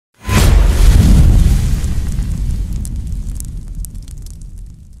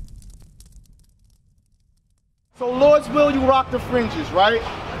Lord's will, you rock the fringes, right?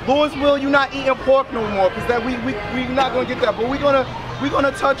 Lord's will, you not eating pork no more, because that we not gonna get that. But we're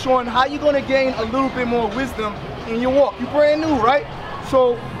gonna touch on how you're gonna gain a little bit more wisdom in your walk. You brand new, right?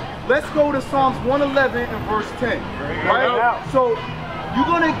 So let's go to Psalms 111 and verse 10. Right? So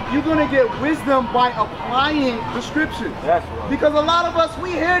you're gonna get wisdom by applying the scriptures. That's right. Because a lot of us,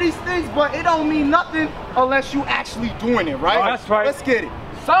 we hear these things, but it don't mean nothing unless you actually doing it, right? Oh, that's right. Let's get it.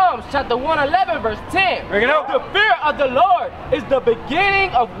 Psalms chapter 111 verse 10. Bring it up. The fear of the Lord is the beginning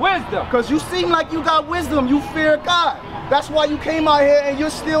of wisdom. Because you seem like you got wisdom, you fear God. That's why you came out here and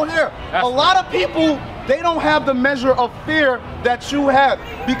you're still here. A lot of people, they don't have the measure of fear that you have.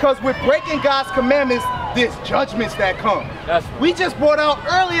 Because with breaking God's commandments, there's judgments that come. We just brought out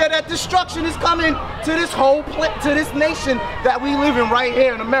earlier that destruction is coming to this to this nation that we live in right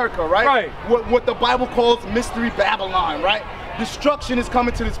here in America, right? What the Bible calls Mystery Babylon, right? Destruction is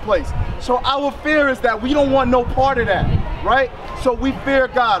coming to this place. So our fear is that we don't want no part of that, right? So we fear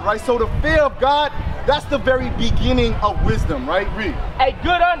God, right? So the fear of God, that's the very beginning of wisdom, right? Read. A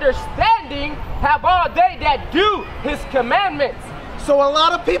good understanding have all they that do his commandments. So a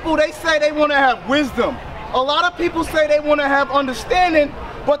lot of people, they say they want to have wisdom. A lot of people say they want to have understanding,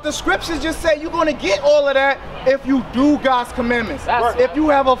 but the scriptures just say you're going to get all of that if you do God's commandments. If you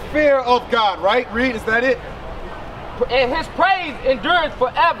have a fear of God, right? Read, is that it? And his praise endures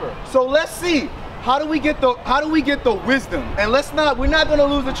forever. So let's see, how do we get the wisdom? And we're not going to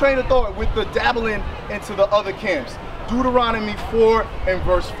lose the train of thought with the dabbling into the other camps. Deuteronomy 4 and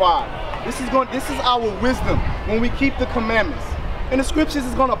verse 5. This is our wisdom when we keep the commandments. And the scriptures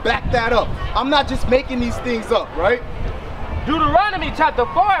is going to back that up. I'm not just making these things up, right? Deuteronomy chapter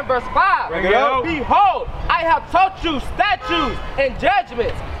 4 and verse 5. Behold, I have taught you statutes and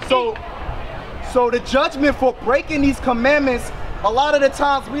judgments. So the judgment for breaking these commandments, a lot of the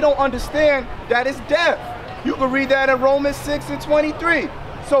times we don't understand that it's death. You can read that in Romans 6 and 23.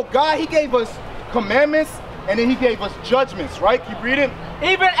 So God, he gave us commandments and then he gave us judgments, right? Keep reading.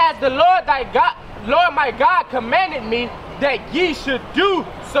 Even as the Lord my God commanded me that ye should do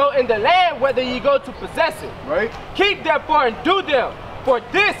so in the land whether ye go to possess it. Right. Keep therefore and do them. For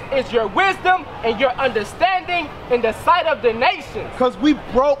this is your wisdom and your understanding in the sight of the nations. Because we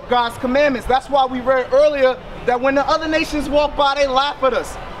broke God's commandments. That's why we read earlier that when the other nations walk by, they laugh at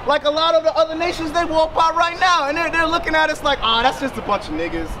us. Like a lot of the other nations, they walk by right now, and they're looking at us like, that's just a bunch of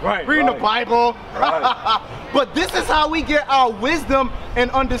niggas reading the Bible. But this is how we get our wisdom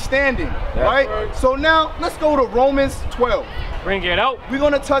and understanding, right? So now, let's go to Romans 12. Bring it out. We're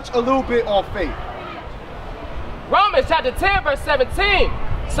going to touch a little bit on faith. Romans chapter 10 verse 17.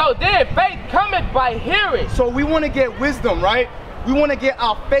 So then faith cometh by hearing. So we want to get wisdom, right? We want to get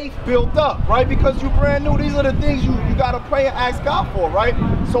our faith built up, right? Because you're brand new. These are the things you got to pray and ask God for, right?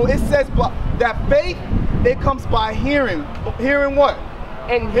 So it says that faith, it comes by hearing. Hearing what?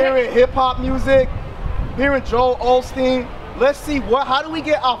 And hearing hip-hop music, hearing Joel Osteen. Let's see, how do we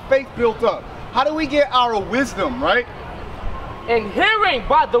get our faith built up? How do we get our wisdom, right? And hearing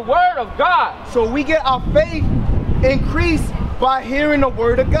by the word of God. So we get our faith increase by hearing the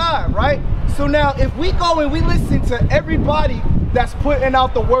word of God, right? So now if we go and we listen to everybody that's putting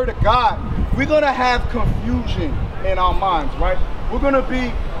out the word of God, we're gonna have confusion in our minds, right? We're gonna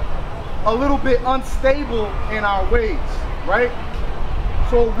be a little bit unstable in our ways, right?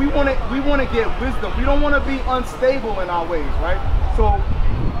 So we wanna get wisdom. We don't wanna be unstable in our ways, right? So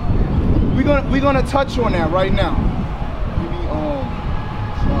we're gonna touch on that right now. Maybe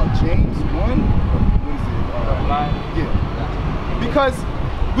James 1. Yeah. Because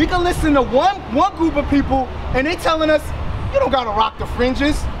we can listen to one group of people and they telling us, you don't gotta rock the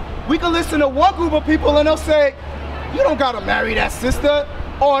fringes. We can listen to one group of people and they'll say, you don't gotta marry that sister.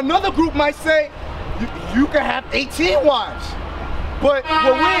 Or another group might say, you can have 18 wives. But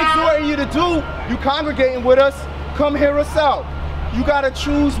what we're exhorting you to do, you congregating with us, come hear us out. You gotta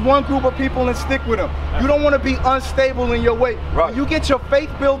choose one group of people and stick with them. You don't wanna be unstable in your way. When you get your faith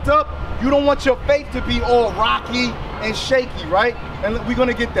built up, you don't want your faith to be all rocky and shaky, right? And we're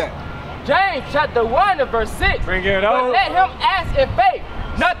gonna get that. James chapter 1 and verse 6. Bring it out. But let him ask in faith,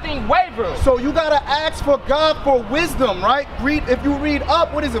 nothing wavering. So you gotta ask for God for wisdom, right? If you read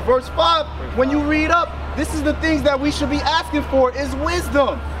up, what is it, verse 5? When you read up, this is the things that we should be asking for is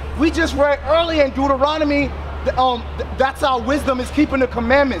wisdom. We just read earlier in Deuteronomy, that's our wisdom, is keeping the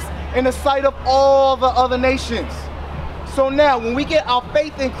commandments in the sight of all the other nations. So now when we get our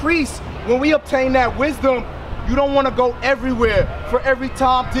faith increased, when we obtain that wisdom, you don't want to go everywhere for every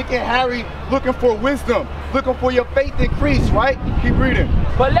Tom, Dick, and Harry looking for wisdom, looking for your faith increase, right? Keep reading.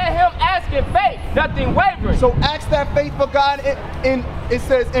 But let him ask in faith, nothing wavering. So ask that faith for God, and it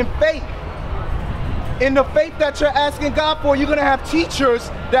says in faith. in the faith that you're asking God for, you're going to have teachers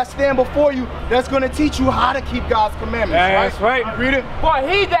that stand before you that's going to teach you how to keep God's commandments. That's right. Read it. For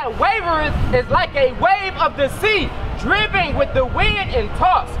he that wavereth is like a wave of the sea, driven with the wind and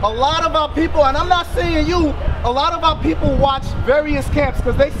tossed. A lot of our people, and I'm not saying you, a lot of our people watch various camps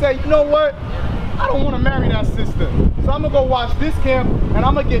because they say, you know what? I don't want to marry that sister. So I'm going to go watch this camp and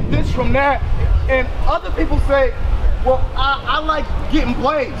I'm going to get this from that. And other people say, well, I like getting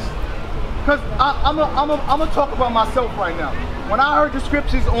blazed. Because I'm going to talk about myself right now. When I heard the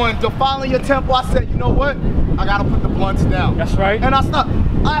scriptures on defiling your temple, I said, you know what? I got to put the blunts down. That's right. And I stopped.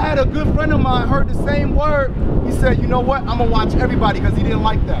 I had a good friend of mine heard the same word. He said, you know what? I'm going to watch everybody because he didn't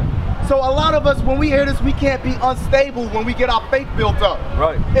like that. So a lot of us, when we hear this, we can't be unstable when we get our faith built up.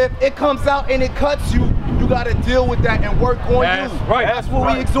 Right. If it comes out and it cuts you, you got to deal with that and work on That's you. right. That's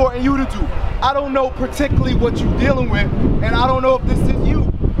what we exhorting you to do. I don't know particularly what you're dealing with, and I don't know if this is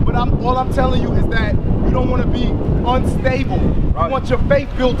you, but all I'm telling you is that you don't want to be unstable. Right. You want your faith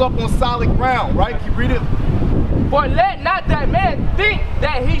built up on solid ground, right? Keep reading. For let not that man think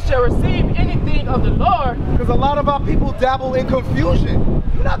that he shall receive anything of the Lord. Because a lot of our people dabble in confusion.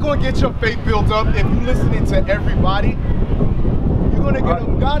 You're not going to get your faith built up if you're listening to everybody. You're going to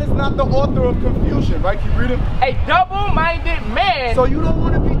get God is not the author of confusion, right? Keep reading. A double-minded man. So you don't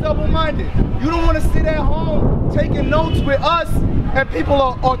want to be double-minded. You don't want to sit at home taking notes with us and people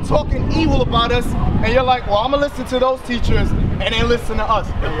are talking evil about us and you're like, well, I'm going to listen to those teachers and then listen to us.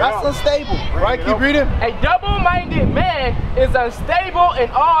 That's unstable, right? Keep reading. A double-minded man is unstable in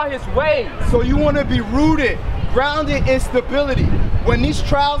all his ways. So you want to be rooted, grounded in stability. When these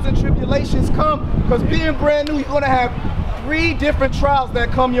trials and tribulations come, because being brand new, you're going to have 3 different trials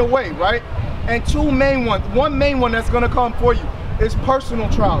that come your way, right? And 2 main ones. One main one that's going to come for you is personal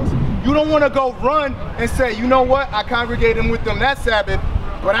trials. You don't want to go run and say, you know what, I congregated with them that Sabbath,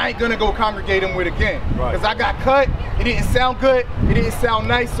 but I ain't going to go congregate them with again. Because I got cut, it didn't sound good, it didn't sound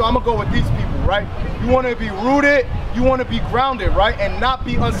nice, so I'm going to go with these people, right? You want to be rooted, you want to be grounded, right? And not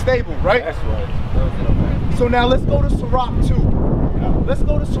be unstable, right? That's right. So now let's go to Sirach 2. Let's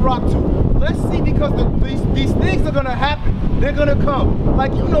go to Sirach 2. Let's see, because these things are going to happen. They're going to come.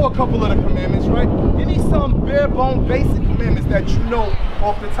 Like, you know a couple of the commandments, right? You need some bare bone basic commandments that you know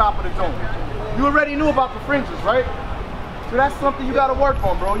off the top of the dome. You already knew about the fringes, right? So that's something you got to work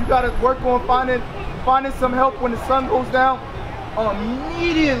on, bro. You got to work on finding some help when the sun goes down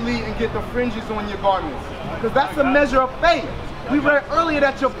immediately and get the fringes on your garments. Because that's a measure of faith. We read earlier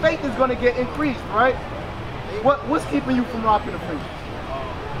that your faith is going to get increased, right? What's keeping you from rocking the fringes?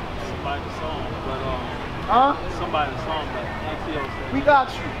 Somebody's song, Huh? somebody's song, like NTO. We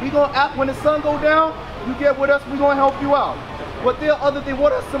got you. We gonna when the sun go down, you get with us. We gonna help you out. But there are other things.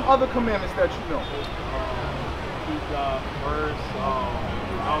 What are some other commandments that you know? Keep God first.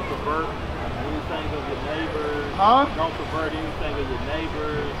 Don't pervert anything of your neighbors. Huh? Don't pervert anything of your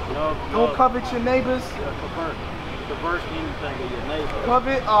neighbors. Don't covet your neighbors. Pervert anything of your neighbors.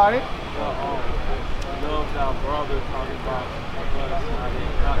 Covet. All right. Love thy brother, talking about brothers,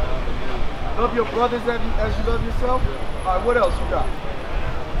 not the other neighbors. Love your brothers as you love yourself. All right. What else you got?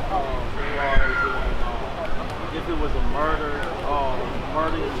 If it was a murder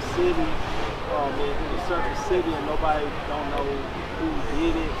in the city, in a certain city, and nobody don't know who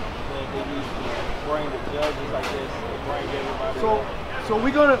did it, then they need to bring the judges, I guess, and bring everybody. So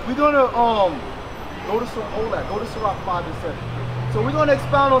we're gonna go to Sirach 5 and 7. So we're gonna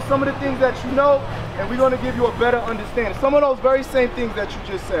expound on some of the things that you know, and we're gonna give you a better understanding. Some of those very same things that you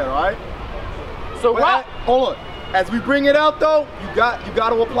just said, all right? So what? Hold on. As we bring it out though, you got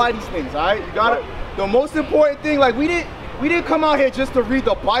to apply these things, all right? You gotta. The most important thing, like we didn't come out here just to read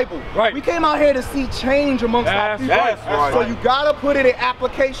the Bible. Right. We came out here to see change amongst our people. Right. So you gotta put it in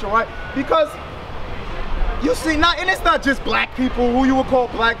application, right? Because you see, and it's not just black people who you would call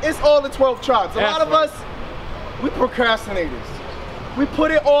black. It's all the 12 tribes. A lot of us, we procrastinators. We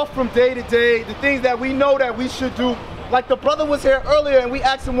put it off from day to day. The things that we know that we should do. Like the brother was here earlier, and we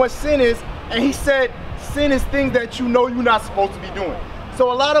asked him what sin is, and he said, sin is things that you know you're not supposed to be doing. So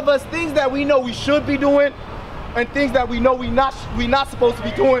a lot of us, things that we know we should be doing, and things that we know we not supposed to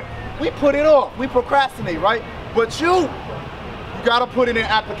be doing, we put it off. We procrastinate, right? But you gotta put it in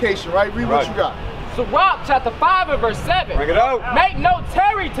application, right? Read what you got. Sirach chapter 5 and verse 7. Bring it out. Make no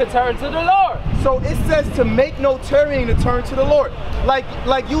tarry to turn to the Lord. So it says to make no tarrying to turn to the Lord. Like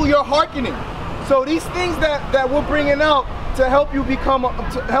you're hearkening. So these things that we're bringing out to help you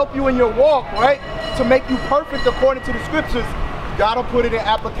to help you in your walk, right? To make you perfect according to the scriptures, you gotta put it in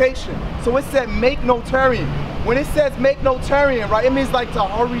application. So it said make no tarrying. When it says make no tarrying, right, it means like to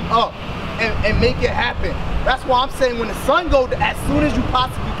hurry up and make it happen. That's why I'm saying when the sun goes, as soon as you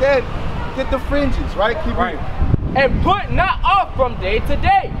possibly can, get the fringes, right? Keep reading. And put not off from day to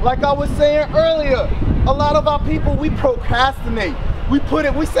day. Like I was saying earlier, a lot of our people, we procrastinate. We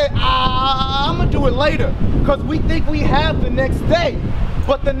say, I'm gonna do it later, because we think we have the next day.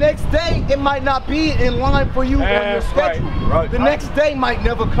 But the next day, it might not be in line for you on your schedule. The next day might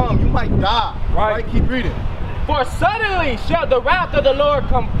never come. You might die. Right? Keep reading. For suddenly shall the wrath of the Lord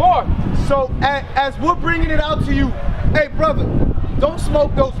come forth. So as we're bringing it out to you, hey brother, don't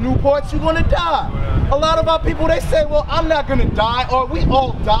smoke those Newports, you're gonna die. A lot of our people, they say, well, I'm not gonna die, or we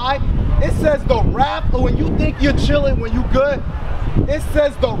all die. It says the wrath, or when you think you're chilling, when you good, it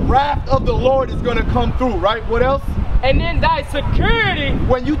says the wrath of the Lord is gonna come through, right? What else? And in thy security.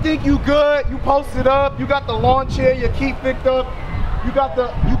 When you think you good, you posted up, you got the lawn chair, your key picked up, you got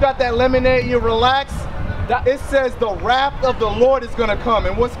that lemonade, you relax. It says the wrath of the Lord is gonna come,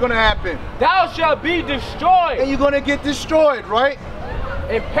 and what's gonna happen? Thou shalt be destroyed. And you're gonna get destroyed, right?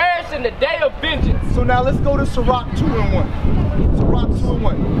 And perish in the day of vengeance. So now let's go to Sirach 2:1. Sirach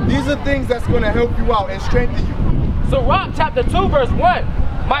 2:1. These are things that's gonna help you out and strengthen you. Sirach chapter 2 verse 1.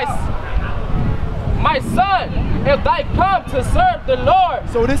 My son, if thy come to serve the Lord.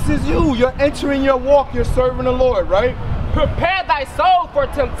 So this is you. You're entering your walk. You're serving the Lord, right? Prepare thy soul for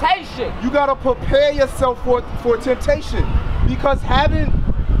temptation. You gotta prepare yourself for temptation, because having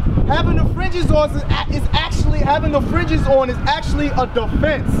the fringes on is actually a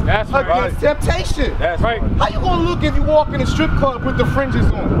defense against temptation. That's right. How you gonna look if you walk in a strip club with the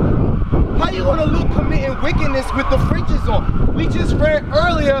fringes on? How you gonna look committing wickedness with the fringes on? We just read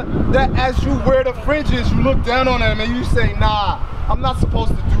earlier that as you wear the fringes, you look down on them and you say, nah, I'm not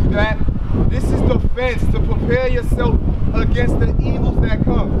supposed to do that. This is defense to prepare yourself against the evils that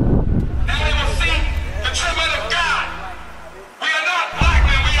come. Now they will see the true men of God. We are not black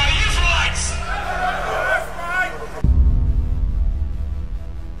men, we are the Israelites.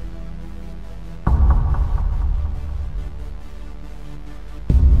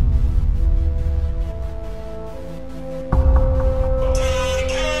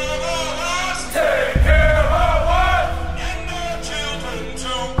 Take care of us. And our children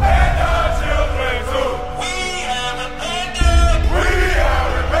too. And our children too. We have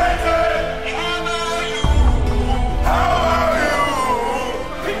repented. How are you?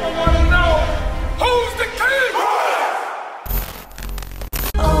 People want to know, who's the king?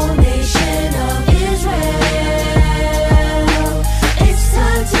 Oh, nation of Israel, it's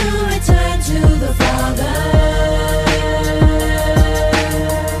time to return to the Father.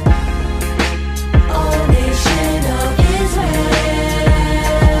 Oh, nation of Israel,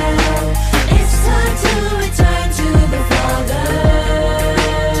 it's time to return to the Father.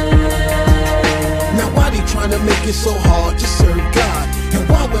 Now why they trying to make it so hard to serve God? And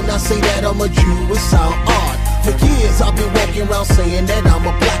why when I say that I'm a Jew, it sound odd? For years I've been walking around saying that I'm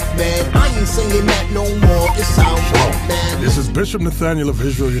a black man. I ain't saying that no more, it sounds wrong, man. This is Bishop Nathaniel of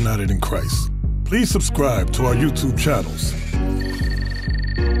Israel United in Christ. Please subscribe to our YouTube channels.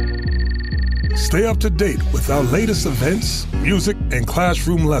 Stay up to date with our latest events, music, and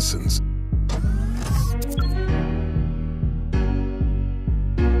classroom lessons.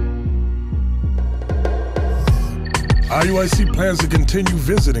 IUIC plans to continue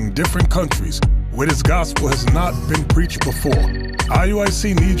visiting different countries where this gospel has not been preached before.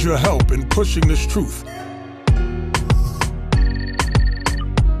 IUIC needs your help in pushing this truth.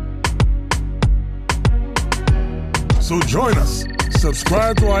 So join us.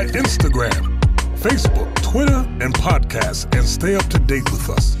 Subscribe to our Instagram, Facebook, Twitter, and podcasts, and stay up to date with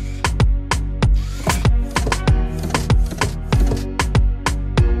us.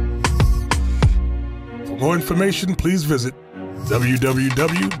 For more information, please visit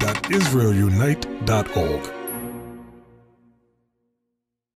www.israelunite.org.